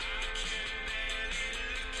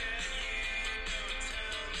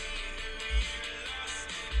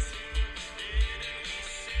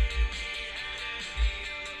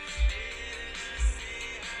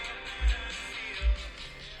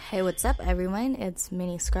Hey, what's up, everyone? It's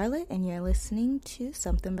Minnie Scarlett, and you're listening to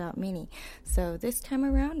Something About Minnie. So this time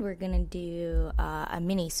around, we're gonna do a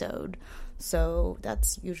Minnie-sode. So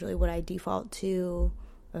that's usually what I default to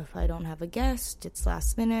if I don't have a guest. It's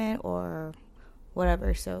last minute or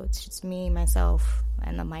whatever. So it's just me, myself,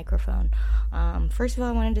 and the microphone. First of all,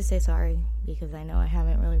 I wanted to say sorry because I know I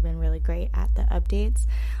haven't really been really great at the updates.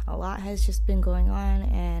 A lot has just been going on,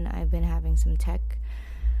 and I've been having some tech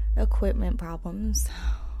equipment problems.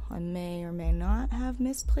 I may or may not have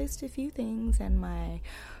misplaced a few things, and my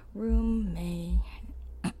room may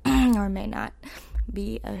or may not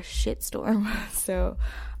be a shitstorm. So,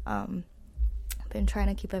 been trying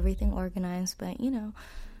to keep everything organized, but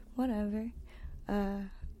whatever.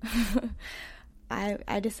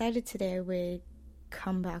 I decided today I would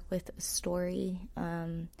come back with a story,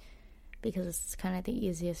 because it's kind of the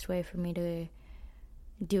easiest way for me to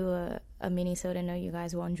do a mini-sode. I know you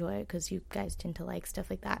guys will enjoy it because you guys tend to like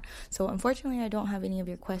stuff like that. So unfortunately, I don't have any of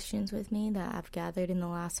your questions with me that I've gathered in the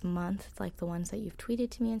last month, like the ones that you've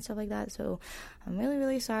tweeted to me and stuff like that. So I'm really,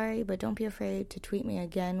 really sorry, but don't be afraid to tweet me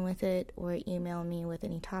again with it or email me with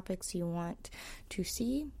any topics you want to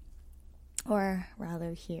see, or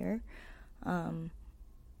rather hear.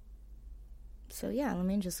 So yeah, let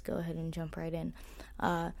me just go ahead and jump right in.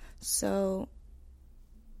 So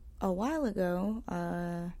a while ago,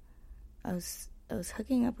 I was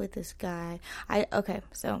hooking up with this guy.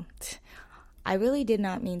 So I really did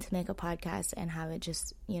not mean to make a podcast and have it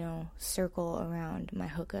just, circle around my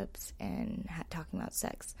hookups and talking about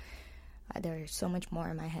sex. There's so much more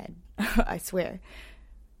in my head, I swear.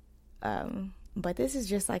 But this is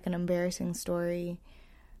just like an embarrassing story,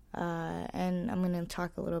 and I'm going to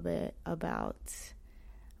talk a little bit about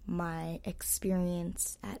my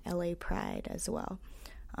experience at LA Pride as well.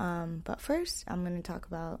 But first, I'm going to talk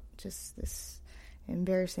about just this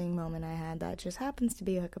embarrassing moment I had that just happens to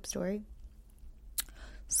be a hookup story.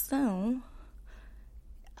 So,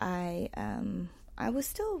 I was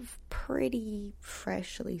still pretty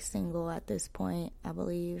freshly single at this point, I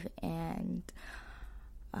believe, and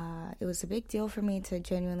it was a big deal for me to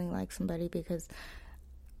genuinely like somebody because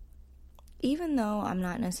even though I'm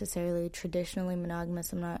not necessarily traditionally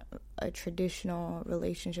monogamous, I'm not a traditional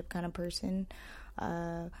relationship kind of person,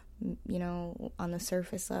 on the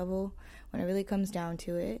surface level, when it really comes down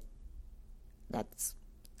to it,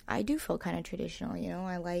 I do feel kind of traditional,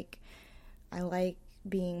 I like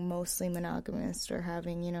being mostly monogamous or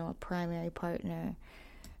having, a primary partner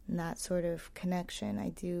and that sort of connection. I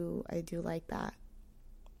do like that.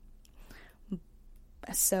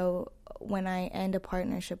 So when I end a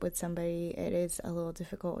partnership with somebody, it is a little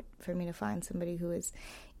difficult for me to find somebody who is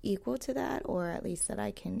equal to that, or at least that I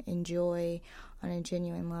can enjoy on a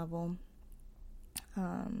genuine level.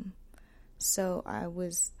 So I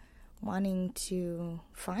was wanting to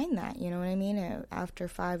find that, you know what I mean? After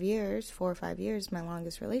 4 or 5 years, my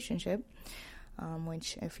longest relationship,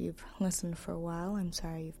 which if you've listened for a while, I'm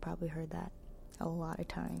sorry, you've probably heard that a lot of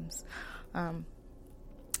times.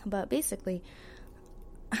 But basically,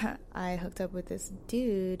 I hooked up with this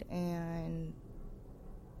dude, and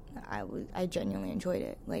I genuinely enjoyed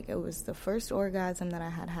it. Like, it was the first orgasm that I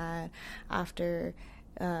had after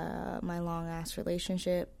my long ass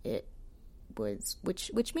relationship. It was,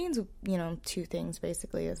 which means, two things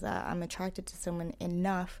basically, is that I'm attracted to someone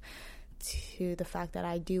enough to the fact that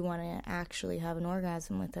I do want to actually have an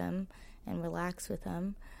orgasm with them and relax with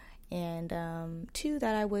them. And two,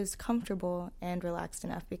 that I was comfortable and relaxed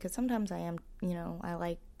enough, because sometimes I am, I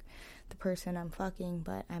like the person I'm fucking,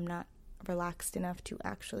 but I'm not relaxed enough to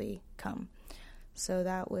actually come. So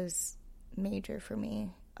that was major for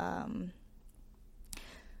me.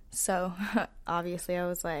 So obviously I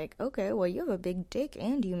was like, okay, well, you have a big dick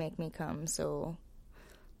and you make me come, so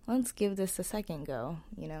let's give this a second go,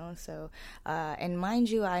 So, and mind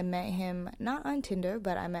you, I met him not on Tinder,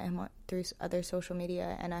 but I met him through other social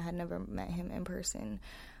media, and I had never met him in person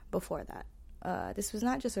before that. This was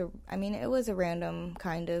not just it was a random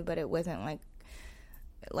kind of, but it wasn't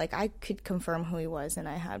like I could confirm who he was, and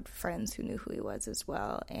I had friends who knew who he was as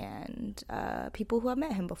well, and people who had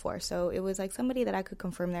met him before. So it was like somebody that I could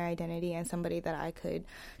confirm their identity, and somebody that I could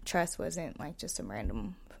trust wasn't like just some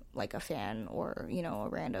random, like a fan or, a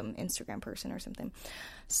random Instagram person or something.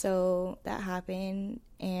 So that happened,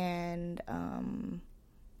 and,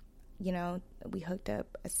 we hooked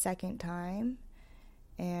up a second time,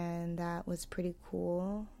 and that was pretty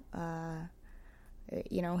cool. The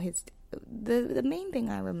main thing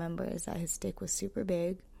I remember is that his dick was super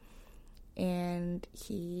big, and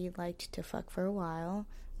he liked to fuck for a while,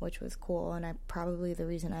 which was cool, and probably the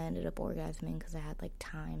reason I ended up orgasming, because I had like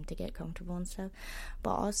time to get comfortable and stuff.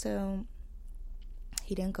 But also,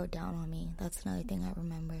 he didn't go down on me. That's another thing I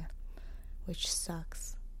remember, which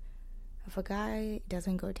sucks. If a guy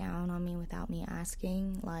doesn't go down on me without me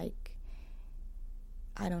asking, like,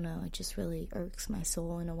 I don't know, it just really irks my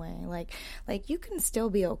soul in a way. Like you can still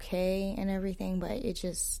be okay and everything, but it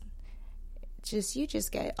just you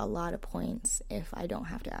just get a lot of points if I don't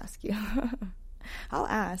have to ask you. I'll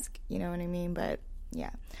ask, you know what I mean? But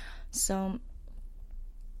yeah. So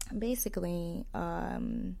basically,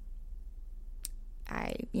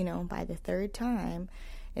 by the third time,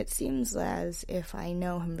 it seems as if I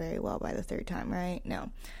know him very well by the third time, right? No.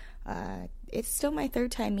 It's still my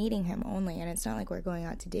third time meeting him only, and it's not like we're going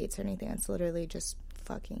out to dates or anything. It's literally just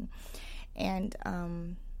fucking. And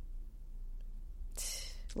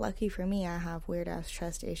lucky for me, I have weird ass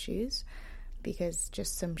trust issues because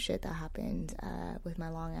just some shit that happened with my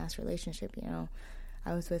long ass relationship.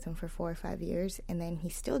 I was with him for 4 or 5 years, and then he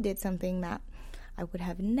still did something that I would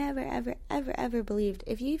have never, ever, ever, ever believed.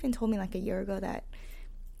 If you even told me like a year ago that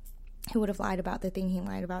he would have lied about the thing he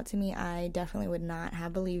lied about to me, I definitely would not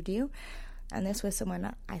have believed you. And this was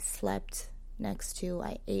someone I slept next to,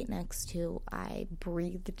 I ate next to, I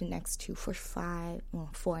breathed next to for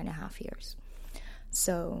 4.5 years.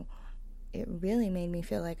 So it really made me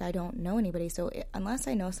feel like I don't know anybody. So unless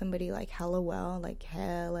I know somebody like hella well, like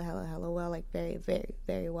hella well, like very, very,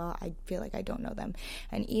 very well, I feel like I don't know them.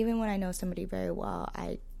 And even when I know somebody very well,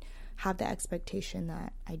 I have the expectation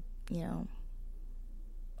that I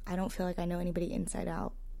don't feel like I know anybody inside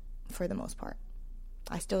out for the most part.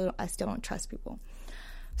 I still don't trust people.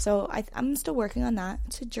 So I'm still working on that.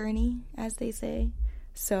 It's a journey, as they say.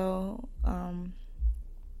 So,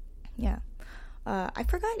 yeah. I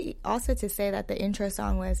forgot also to say that the intro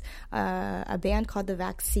song was a band called The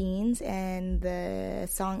Vaccines, and the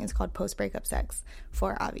song is called Post Breakup Sex,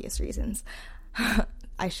 for obvious reasons.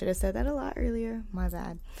 I should have said that a lot earlier. My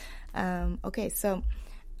bad. Okay, so,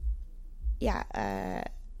 yeah,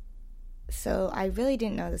 so I really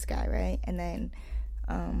didn't know this guy, right? And then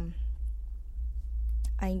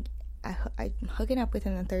I'm hooking up with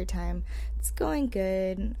him the third time. It's going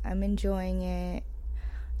good. I'm enjoying it.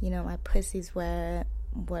 My pussy's wet,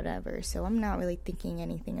 whatever. So I'm not really thinking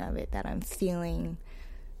anything of it, that I'm feeling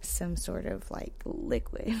some sort of like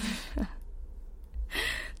liquid.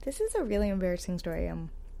 This is a really embarrassing story. I'm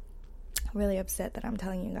really upset that I'm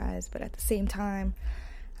telling you guys, but at the same time,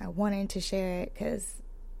 I wanted to share it because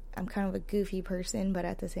I'm kind of a goofy person, but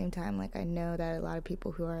at the same time, like, I know that a lot of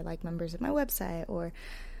people who are like members of my website or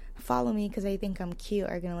follow me because they think I'm cute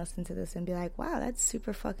are gonna listen to this and be like, wow, that's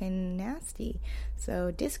super fucking nasty.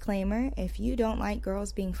 So disclaimer, if you don't like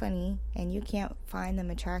girls being funny and you can't find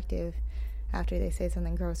them attractive after they say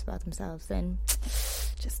something gross about themselves, then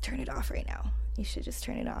just turn it off right now. You should just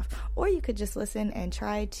turn it off. Or you could just listen and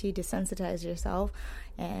try to desensitize yourself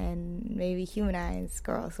and maybe humanize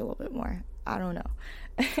girls a little bit more. I don't know.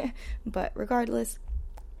 But regardless,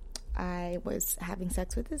 I was having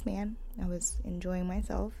sex with this man. I was enjoying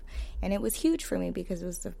myself, and it was huge for me because it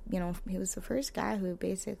was he was the first guy who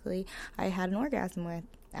basically I had an orgasm with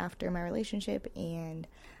after my relationship, and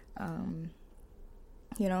I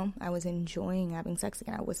was enjoying having sex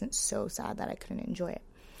again. I wasn't so sad that I couldn't enjoy it.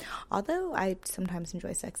 Although I sometimes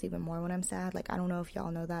enjoy sex even more when I'm sad. Like, I don't know if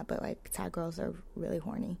y'all know that, but like, sad girls are really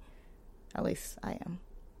horny. At least I am.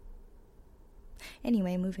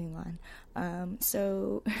 Anyway, moving on.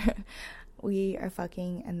 So we are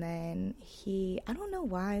fucking, and then I don't know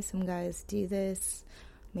why some guys do this,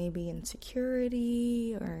 maybe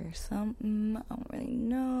insecurity or something, I don't really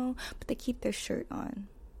know, but they keep their shirt on,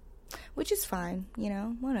 which is fine,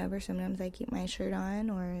 whatever. Sometimes I keep my shirt on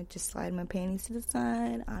or just slide my panties to the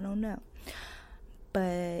side, I don't know.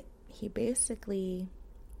 But he basically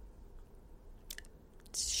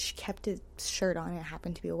kept his shirt on. It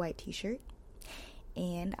happened to be a white t-shirt.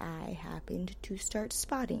 And I happened to start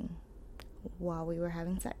spotting while we were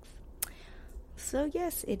having sex. So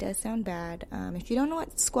yes, it does sound bad. If you don't know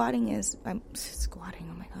what squatting is, squatting,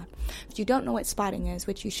 oh my god. If you don't know what spotting is,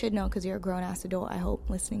 which you should know because you're a grown-ass adult, I hope,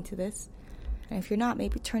 listening to this. And if you're not,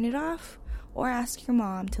 maybe turn it off or ask your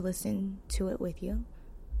mom to listen to it with you.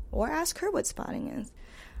 Or ask her what spotting is.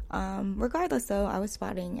 Regardless though, I was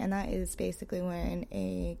spotting, and that is basically when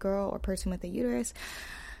a girl or person with a uterus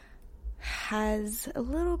has a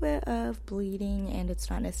little bit of bleeding, and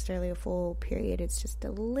it's not necessarily a full period, it's just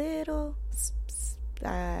a little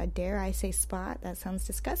dare I say spot. That sounds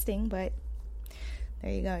disgusting, but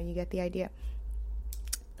there you go, you get the idea.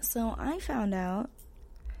 So I found out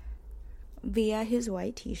via his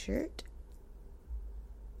white t-shirt.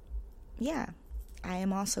 Yeah, I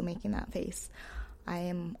am also making that face. I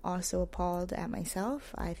am also appalled at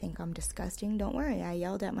myself. I think I'm disgusting. Don't worry, I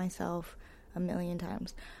yelled at myself a million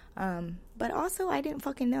times. But also, I didn't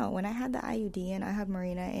fucking know. When I had the IUD and I had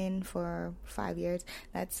Marina in for 5 years,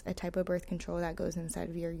 that's a type of birth control that goes inside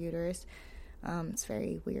of your uterus. It's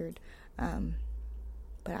very weird.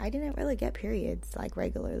 But I didn't really get periods, like,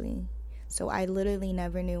 regularly. So I literally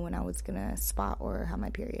never knew when I was gonna spot or have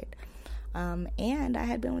my period. And I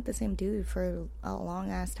had been with the same dude for a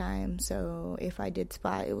long-ass time. So if I did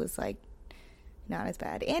spot, it was, like, not as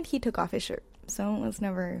bad. And he took off his shirt. So it was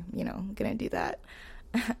never, gonna do that.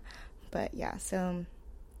 But yeah, so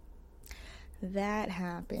that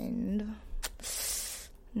happened.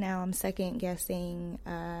 Now I'm second guessing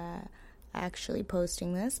actually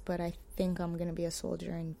posting this, but I think I'm gonna be a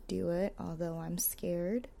soldier and do it, although I'm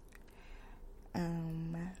scared.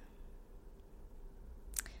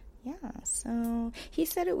 Yeah, so he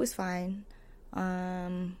said it was fine.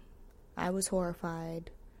 I was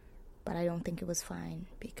horrified, but I don't think it was fine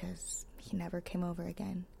because he never came over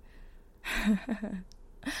again.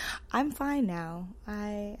 I'm fine now.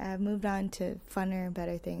 I've moved on to funner,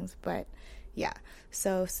 better things, but yeah.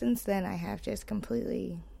 So since then, I have just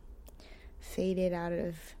completely faded out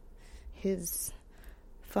of his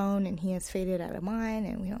phone, and he has faded out of mine,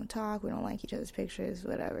 and we don't talk, we don't like each other's pictures,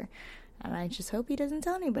 whatever. And I just hope he doesn't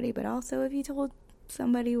tell anybody, but also if he told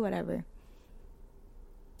somebody, whatever.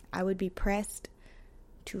 I would be pressed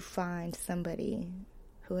to find somebody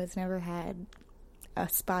who has never had a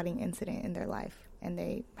spotting incident in their life and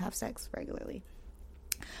they have sex regularly.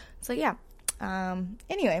 So yeah.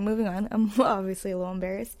 Anyway, moving on. I'm obviously a little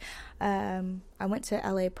embarrassed. I went to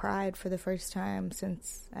LA Pride for the first time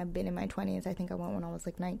since I've been in my 20s. I think I went when I was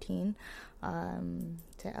like 19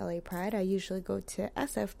 to LA Pride. I usually go to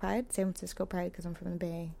SF Pride, San Francisco Pride, because I'm from the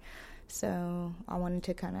Bay. So I wanted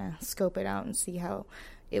to kind of scope it out and see how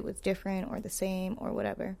it was different or the same or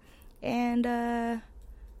whatever. And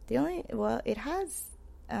it has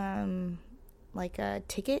like a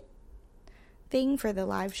ticket thing for the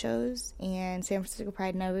live shows, and San Francisco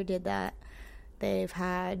Pride never did that. They've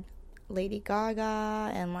had Lady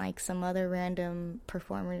Gaga and like some other random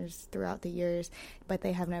performers throughout the years, but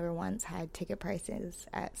they have never once had ticket prices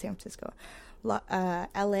at San Francisco.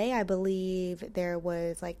 LA, I believe there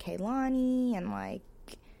was like Kehlani and like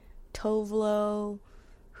Tovlo,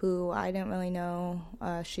 who I didn't really know.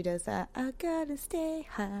 She does that I gotta stay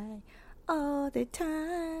high all the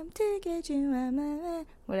time to get you out my mind,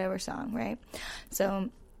 whatever song, right? So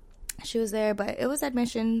she was there, but it was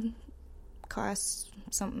admission cost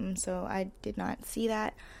something, so I did not see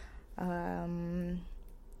that.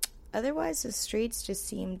 Otherwise, the streets just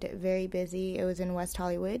seemed very busy. It was in West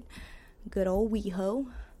Hollywood, good old WeHo.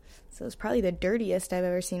 So it was probably the dirtiest I've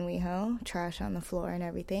ever seen WeHo, trash on the floor and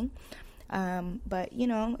everything. But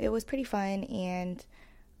it was pretty fun, and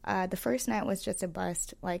the first night was just a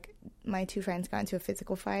bust. Like, my two friends got into a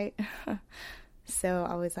physical fight. So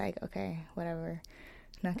I was like, okay, whatever.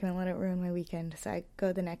 Not going to let it ruin my weekend. So I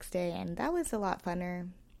go the next day, and that was a lot funner.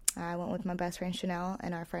 I went with my best friend Chanel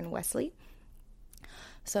and our friend Wesley.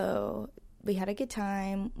 So we had a good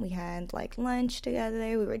time. We had like lunch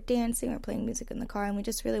together. We were dancing. We were playing music in the car, and we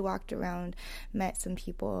just really walked around, met some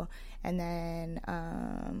people. And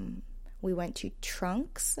then we went to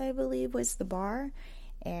Trunks, I believe was the bar.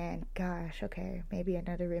 And gosh, okay, maybe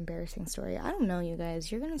another embarrassing story. I don't know, you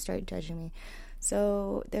guys. You're going to start judging me.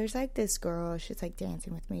 So there's like this girl. She's like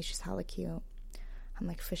dancing with me. She's hella cute. I'm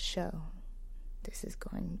like, for sure. This is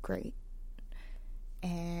going great.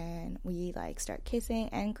 And we like start kissing.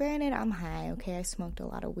 And granted, I'm high, okay? I smoked a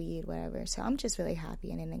lot of weed, whatever. So I'm just really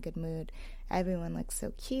happy and in a good mood. Everyone looks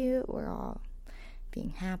so cute. We're all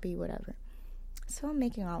being happy, whatever. So I'm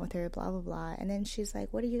making out with her, blah, blah, blah. And then she's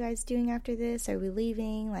like, what are you guys doing after this? Are we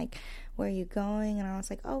leaving? Like, where are you going? And I was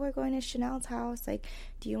like, oh, we're going to Chanel's house. Like,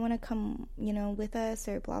 do you want to come, with us?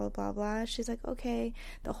 Or blah, blah, blah, blah. She's like, okay.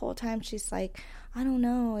 The whole time she's like, I don't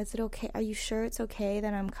know. Is it okay? Are you sure it's okay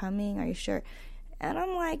that I'm coming? Are you sure? And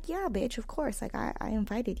I'm like, yeah, bitch, of course. Like, I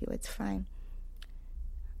invited you. It's fine.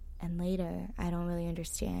 And later, I don't really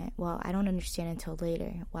understand. Well, I don't understand until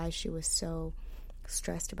later why she was so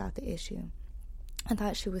stressed about the issue. I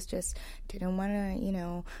thought she was just didn't want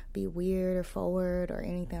to, be weird or forward or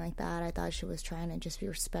anything like that. I thought she was trying to just be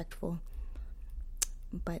respectful.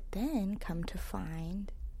 But then, come to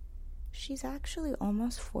find, she's actually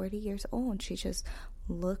almost 40 years old. She just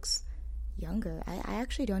looks younger. I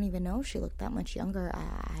actually don't even know if she looked that much younger.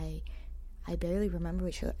 I barely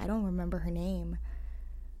remember I don't remember her name.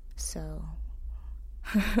 So,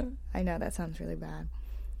 I know that sounds really bad.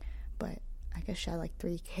 But I guess she had like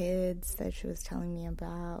 3 kids that she was telling me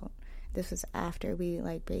about. This was after we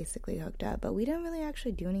like basically hooked up, but we didn't really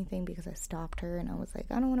actually do anything because I stopped her and I was like,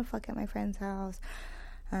 I don't want to fuck at my friend's house.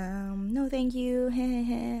 No thank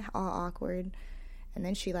you, all awkward. And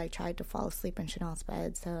then she like tried to fall asleep in Chanel's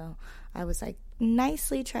bed, so I was like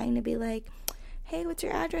nicely trying to be like, hey, what's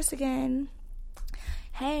your address again?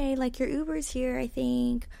 Hey, like your Uber's here, I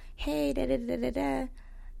think. Hey, da da da da da.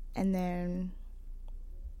 And then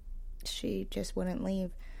she just wouldn't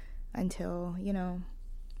leave until, you know,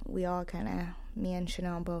 we all kind of, me and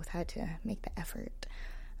Chanel both had to make the effort.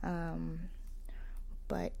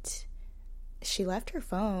 But she left her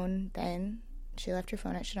phone then. She left her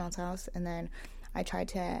phone at Chanel's house, and then I tried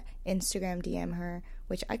to Instagram DM her,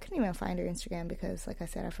 which I couldn't even find her Instagram because, like I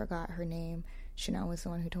said, I forgot her name. Chanel was the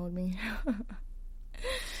one who told me.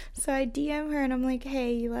 So I DM her and I'm like,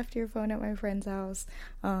 hey, you left your phone at my friend's house.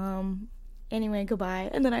 Anyway, goodbye.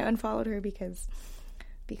 And then I unfollowed her because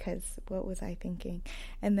what was I thinking?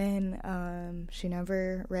 And then she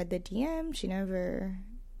never read the DM. She never,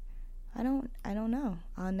 I don't know.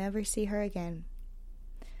 I'll never see her again.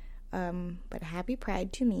 But happy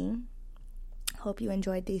Pride to me. Hope you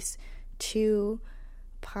enjoyed these two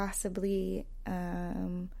possibly I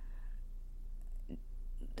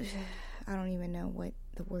don't even know what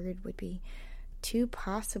the word would be. Two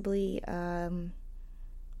possibly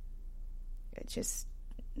just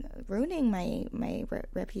ruining my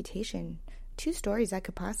reputation. Two stories that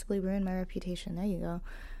could possibly ruin my reputation. There you go.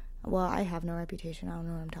 Well, I have no reputation. I don't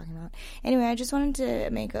know what I'm talking about. Anyway, I just wanted to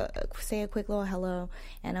say a quick little hello,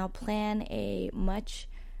 and I'll plan a much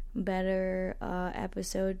better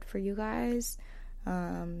episode for you guys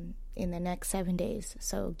in the next 7 days.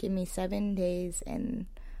 So give me 7 days and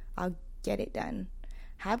I'll get it done.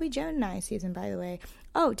 Happy Gemini season, by the way.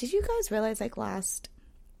 Oh, did you guys realize like last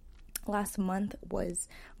month was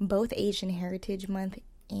both Asian Heritage Month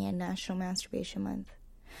and National Masturbation Month?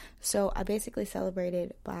 So I basically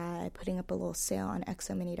celebrated by putting up a little sale on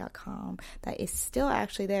exomini.com that is still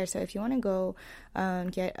actually there. So if you want to go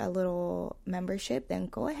get a little membership, then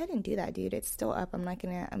go ahead and do that, dude. It's still up. I'm not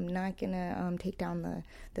gonna take down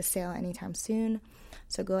the sale anytime soon.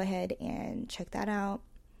 So go ahead and check that out.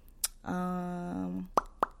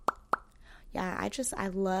 Yeah, I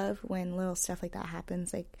love when little stuff like that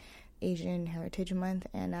happens, like Asian Heritage Month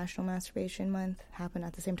and National Masturbation Month happen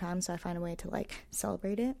at the same time, so I find a way to like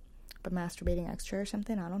celebrate it, but masturbating extra or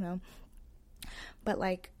something, I don't know. But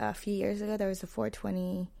like a few years ago, there was a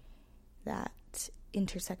 420 that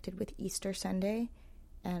intersected with Easter Sunday,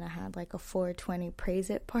 and I had like a 420 praise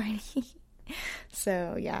it party.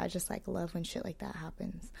 So yeah, I just like love when shit like that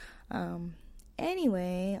happens.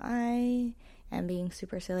 Anyway, I am being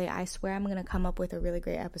super silly. I swear I'm going to come up with a really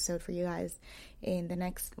great episode for you guys in the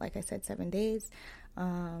next, like I said, 7 days.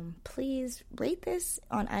 Please rate this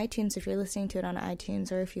on iTunes if you're listening to it on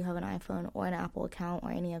iTunes, or if you have an iPhone or an Apple account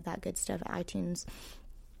or any of that good stuff. iTunes,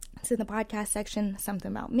 it's in the podcast section, something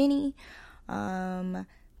about Minnie.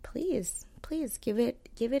 Please give it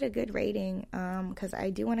a good rating, because I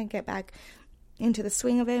do want to get back into the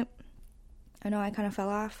swing of it. I know I kind of fell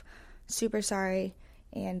off. Super sorry,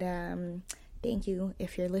 and thank you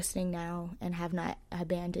if you're listening now and have not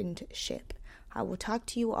abandoned ship. I will talk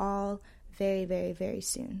to you all very, very, very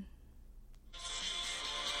soon.